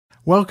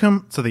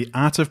Welcome to the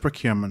Art of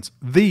Procurement,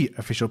 the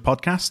official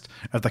podcast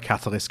of the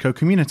Catalyst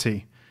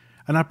Co-community.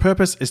 And our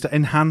purpose is to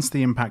enhance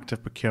the impact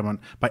of procurement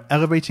by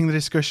elevating the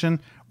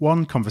discussion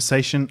one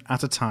conversation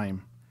at a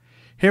time.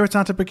 Here at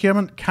Art of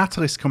Procurement,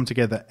 Catalysts come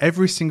together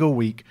every single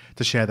week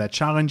to share their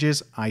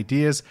challenges,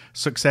 ideas,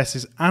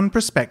 successes, and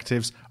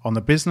perspectives on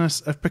the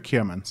business of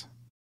procurement.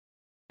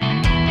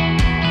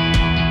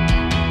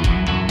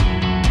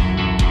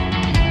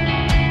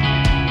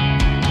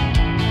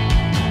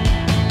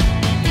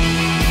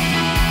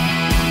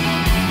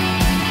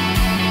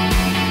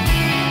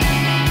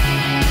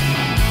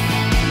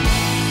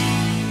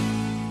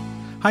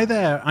 Hi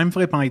there, I'm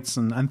Philip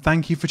Eitzen, and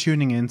thank you for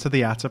tuning in to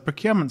the Art of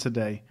Procurement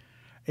today.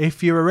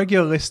 If you're a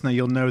regular listener,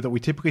 you'll know that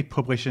we typically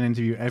publish an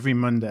interview every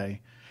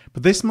Monday.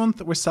 But this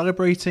month, we're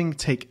celebrating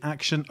Take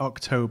Action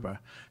October.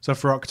 So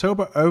for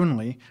October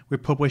only, we're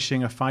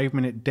publishing a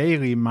 5-minute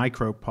daily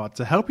micropod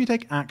to help you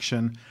take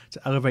action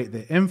to elevate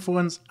the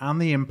influence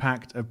and the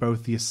impact of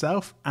both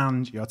yourself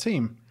and your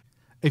team.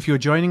 If you're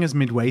joining us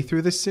midway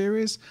through this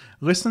series,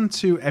 listen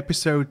to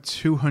episode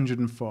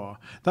 204.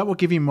 That will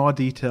give you more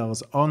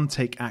details on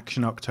Take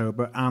Action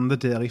October and the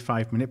daily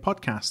 5-minute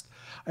podcast.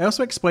 I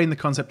also explain the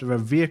concept of a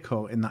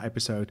vehicle in that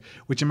episode,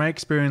 which in my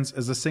experience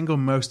is the single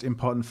most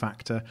important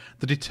factor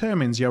that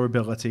determines your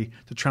ability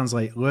to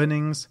translate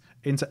learnings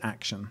into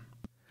action.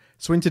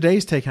 So in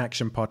today's Take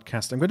Action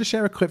podcast, I'm going to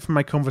share a clip from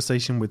my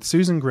conversation with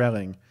Susan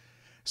Grelling.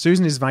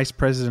 Susan is Vice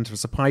President of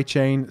Supply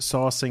Chain,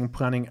 Sourcing,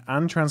 Planning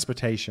and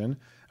Transportation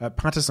at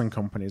Patterson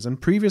Companies,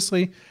 and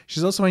previously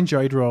she's also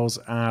enjoyed roles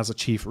as a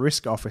Chief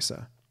Risk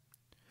Officer.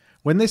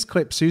 When this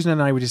clip, Susan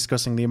and I were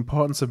discussing the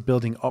importance of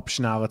building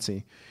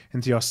optionality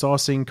into your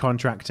sourcing,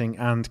 contracting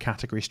and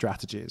category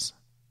strategies.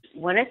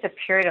 When it's a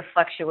period of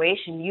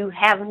fluctuation, you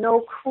have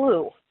no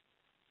clue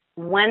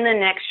when the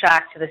next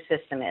shock to the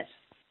system is.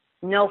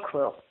 No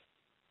clue.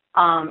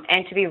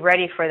 And to be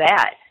ready for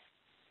that.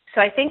 So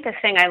I think the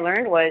thing I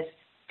learned was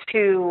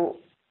to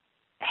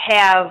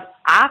have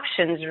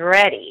options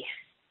ready.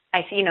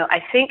 I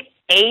think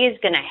A is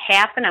going to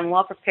happen. I'm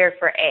well prepared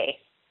for A.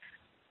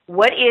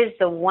 What is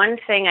the one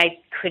thing I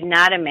could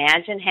not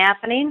imagine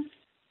happening,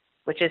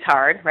 which is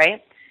hard,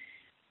 right?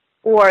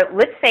 Or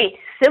let's say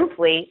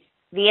simply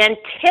the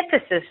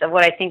antithesis of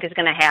what I think is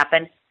going to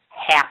happen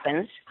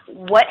happens.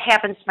 What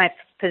happens to my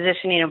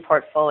positioning and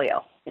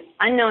portfolio?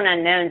 Unknown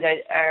unknowns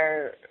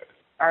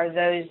are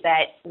those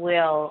that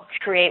will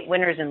create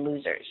winners and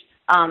losers.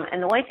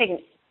 And the only thing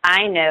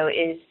I know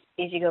is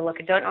you go, look,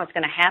 I don't know what's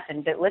going to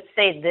happen, but let's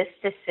say this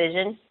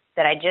decision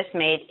that I just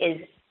made is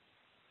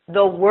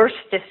the worst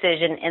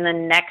decision in the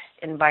next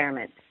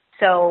environment.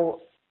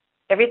 So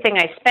everything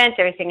I spent,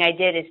 everything I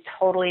did is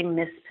totally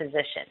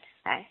mispositioned.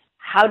 Okay?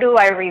 How do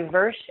I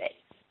reverse it?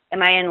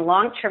 Am I in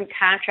long-term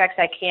contracts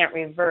I can't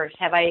reverse?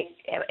 Am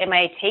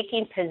I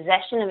taking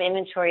possession of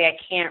inventory I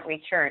can't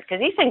return? Because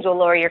these things will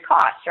lower your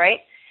costs,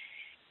 right?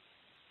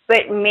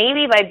 But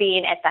maybe by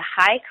being at the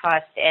high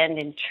cost end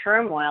in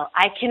turmoil,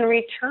 I can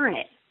return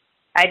it.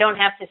 I don't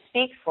have to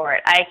speak for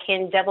it. I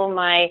can double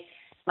my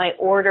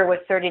order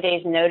with 30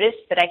 days notice,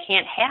 but I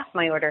can't half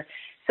my order.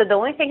 So the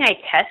only thing I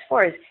test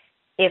for is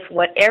if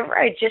whatever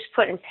I just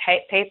put in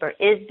paper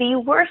is the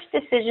worst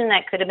decision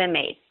that could have been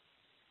made.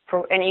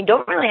 And you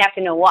don't really have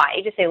to know why.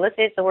 You just say, let's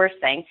say it's the worst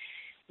thing.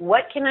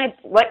 What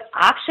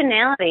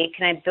optionality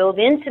can I build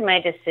into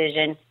my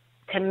decision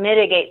to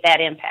mitigate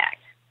that impact?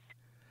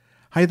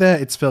 Hi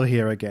there, it's Phil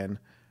here again.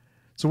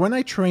 So when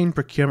I train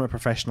procurement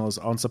professionals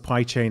on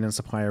supply chain and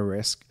supplier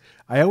risk,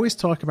 I always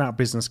talk about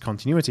business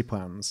continuity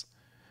plans.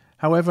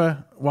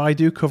 However, while I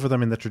do cover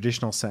them in the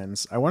traditional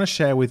sense, I want to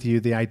share with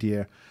you the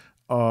idea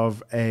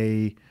of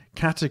a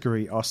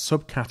category or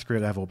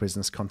subcategory level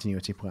business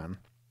continuity plan.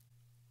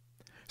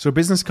 So a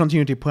business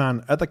continuity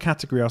plan at the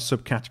category or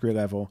subcategory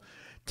level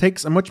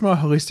takes a much more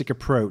holistic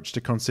approach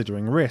to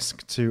considering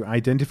risk, to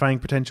identifying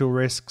potential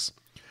risks,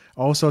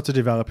 also to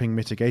developing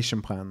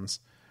mitigation plans.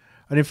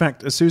 And in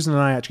fact, as Susan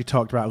and I actually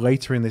talked about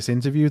later in this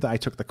interview that I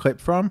took the clip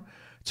from,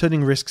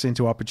 turning risks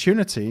into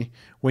opportunity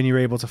when you're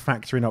able to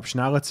factor in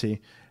optionality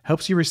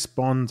helps you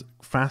respond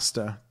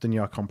faster than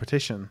your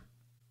competition.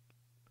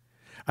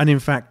 And in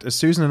fact, as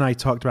Susan and I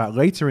talked about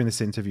later in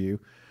this interview,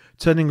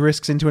 turning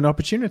risks into an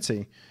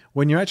opportunity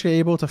when you're actually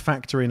able to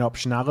factor in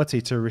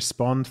optionality to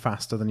respond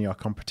faster than your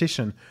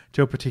competition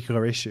to a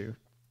particular issue.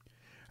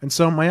 And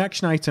so my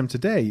action item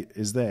today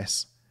is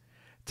this.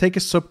 Take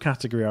a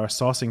subcategory or a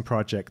sourcing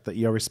project that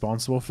you're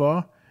responsible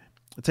for.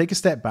 Take a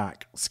step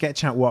back,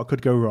 sketch out what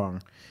could go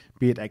wrong,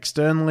 be it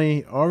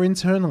externally or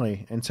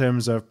internally in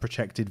terms of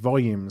projected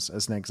volumes,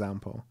 as an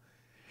example.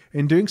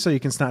 In doing so, you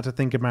can start to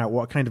think about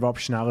what kind of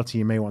optionality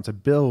you may want to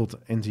build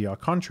into your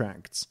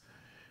contracts.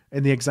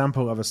 In the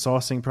example of a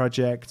sourcing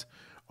project,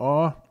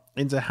 or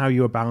into how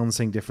you are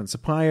balancing different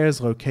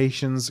suppliers,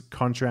 locations,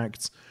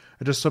 contracts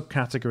at a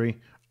subcategory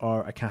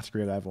or a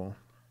category level.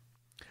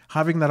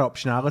 Having that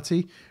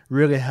optionality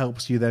really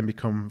helps you then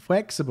become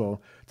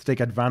flexible to take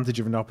advantage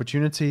of an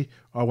opportunity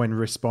or when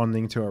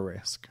responding to a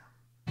risk.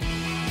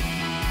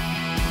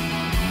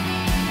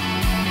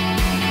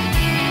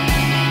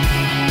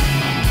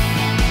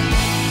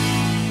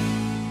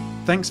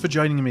 Thanks for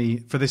joining me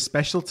for this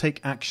special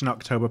Take Action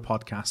October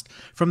podcast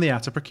from the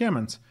Art of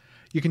Procurement.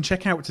 You can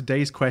check out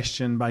today's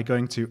question by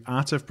going to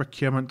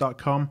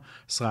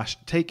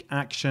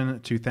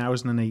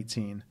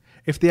artofprocurement.com/takeaction2018.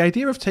 If the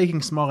idea of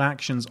taking small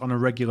actions on a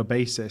regular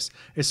basis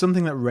is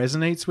something that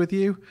resonates with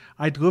you,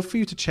 I'd love for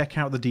you to check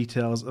out the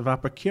details of our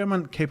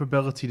Procurement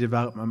Capability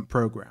Development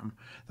Program,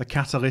 the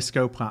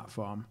Catalysco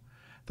platform.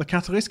 The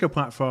Catalysco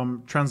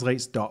platform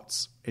translates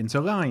dots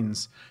into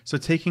lines, so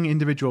taking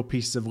individual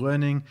pieces of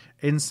learning,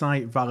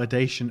 insight,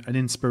 validation, and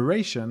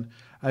inspiration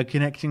and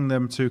connecting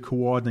them to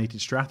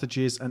coordinated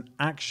strategies and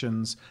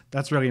actions,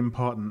 that's really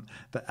important,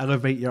 that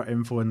elevate your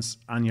influence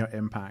and your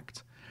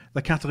impact.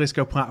 The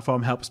Catalysco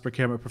platform helps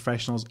procurement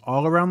professionals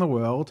all around the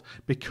world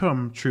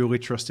become truly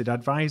trusted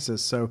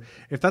advisors. So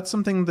if that's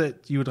something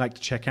that you would like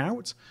to check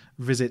out,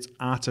 visit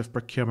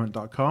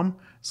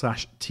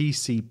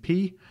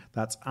artofprocurement.com/TCP.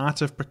 That's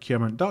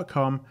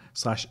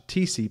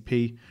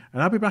artofprocurement.com/TCP.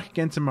 And I'll be back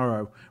again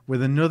tomorrow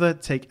with another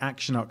Take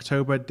Action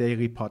October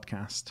daily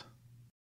podcast.